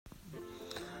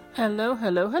Hello,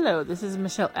 hello, hello. This is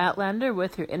Michelle Outlander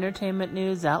with your entertainment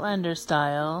news Outlander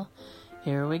style.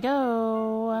 Here we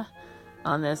go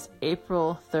on this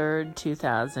April 3rd,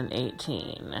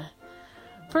 2018.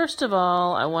 First of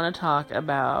all, I want to talk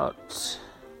about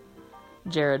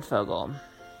Jared Fogle,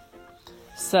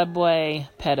 Subway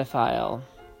pedophile.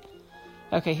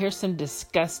 Okay, here's some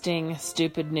disgusting,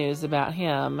 stupid news about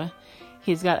him.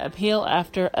 He's got appeal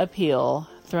after appeal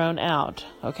thrown out,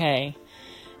 okay?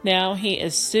 Now he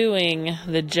is suing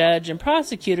the judge and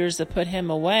prosecutors that put him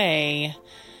away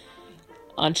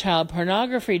on child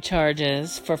pornography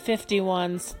charges for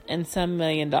 $51 and some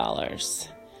million.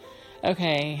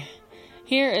 Okay,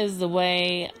 here is the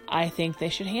way I think they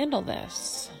should handle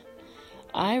this.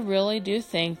 I really do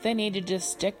think they need to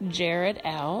just stick Jared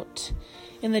out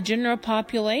in the general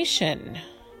population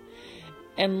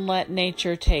and let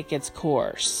nature take its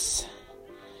course.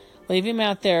 Leave him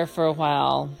out there for a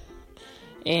while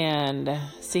and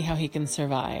see how he can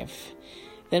survive.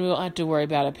 Then we won't have to worry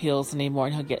about appeals anymore,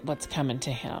 and he'll get what's coming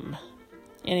to him.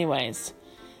 Anyways,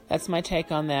 that's my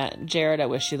take on that. Jared, I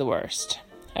wish you the worst.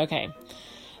 Okay,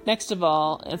 next of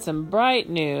all, in some bright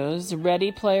news,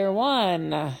 Ready Player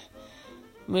One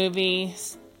movie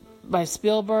by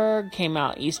Spielberg came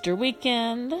out Easter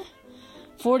weekend.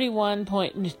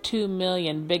 41.2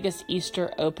 million, biggest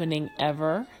Easter opening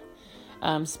ever.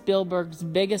 Spielberg's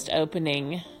biggest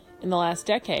opening in the last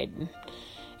decade.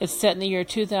 It's set in the year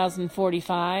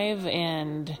 2045,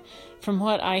 and from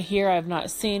what I hear, I've not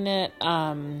seen it.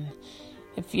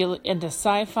 If you're into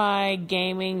sci-fi,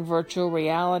 gaming, virtual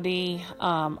reality,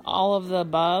 all of the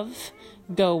above,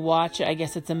 go watch it. I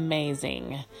guess it's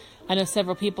amazing. I know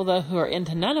several people, though, who are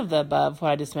into none of the above,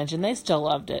 what I just mentioned, they still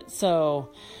loved it. So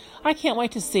I can't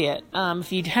wait to see it.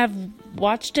 If you have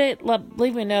watched it,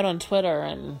 leave me a note on Twitter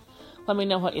and let me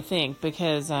know what you think,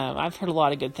 because I've heard a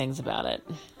lot of good things about it.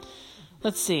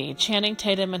 Let's see. Channing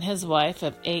Tatum and his wife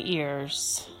of 8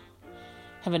 years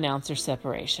have announced their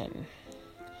separation.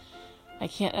 I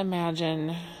can't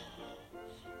imagine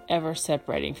ever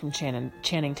separating from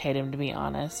Channing Tatum, to be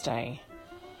honest. I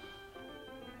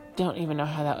don't even know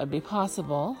how that would be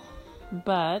possible.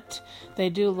 But they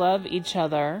do love each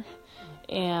other.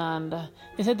 And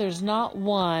they said there's not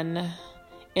one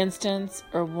instance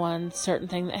or one certain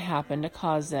thing that happened to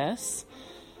cause this.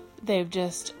 They've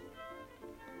just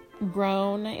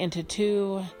grown into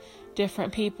two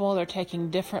different people. They're taking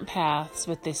different paths,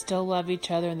 but they still love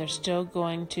each other, and they're still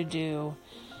going to do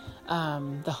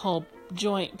the whole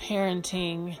joint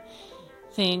parenting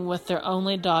thing with their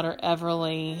only daughter,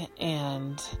 Everly,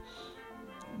 and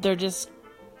they're just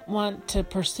want to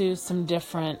pursue some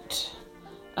different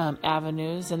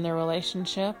avenues in their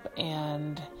relationship,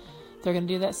 and they're going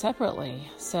to do that separately.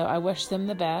 So I wish them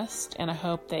the best, and I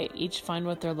hope they each find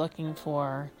what they're looking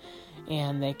for,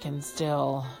 and they can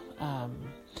still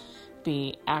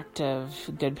be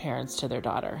active, good parents to their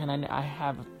daughter. And I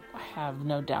have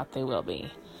no doubt they will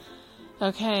be.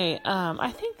 Okay,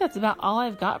 I think that's about all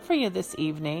I've got for you this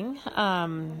evening.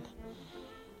 I'd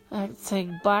say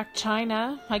Blac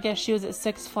Chyna. I guess she was at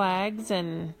Six Flags,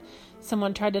 and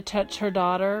someone tried to touch her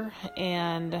daughter,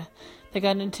 and they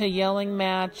got into a yelling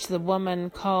match. The woman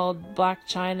called Blac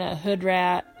Chyna a hood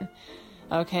rat.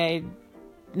 Okay,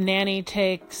 nanny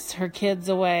takes her kids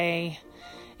away,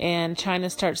 and Chyna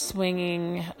starts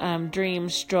swinging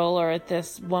Dream's stroller at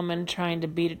this woman trying to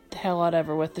beat the hell out of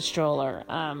her with the stroller.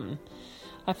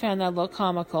 I found that a little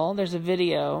comical. There's a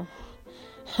video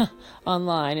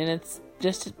online, and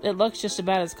it looks just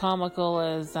about as comical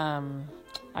as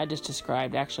I just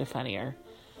described, actually funnier.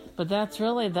 But that's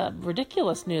really the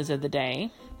ridiculous news of the day.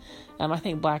 I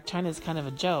think Blac Chyna is kind of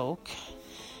a joke.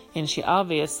 And she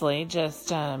obviously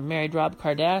just married Rob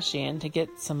Kardashian to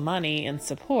get some money and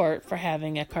support for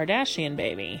having a Kardashian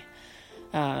baby.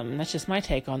 That's just my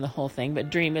take on the whole thing.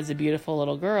 But Dream is a beautiful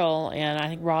little girl, and I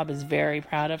think Rob is very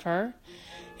proud of her.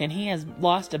 And he has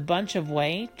lost a bunch of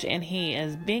weight, and he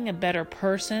is being a better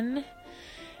person.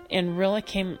 And really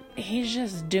he's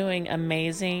just doing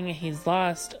amazing. He's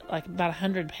lost like about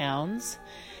 100 pounds.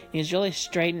 He's really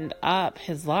straightened up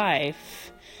his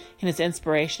life. And his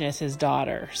inspiration is his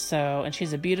daughter. And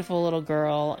she's a beautiful little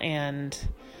girl. And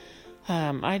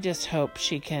I just hope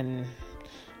she can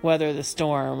weather the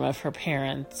storm of her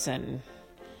parents and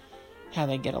how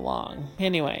they get along.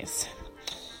 Anyways,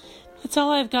 that's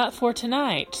all I've got for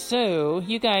tonight. So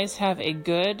you guys have a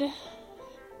good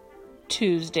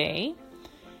Tuesday.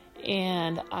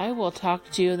 And I will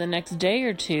talk to you the next day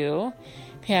or two.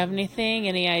 If you have anything,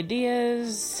 any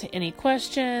ideas, any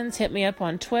questions, hit me up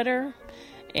on Twitter.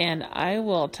 And I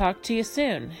will talk to you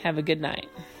soon. Have a good night.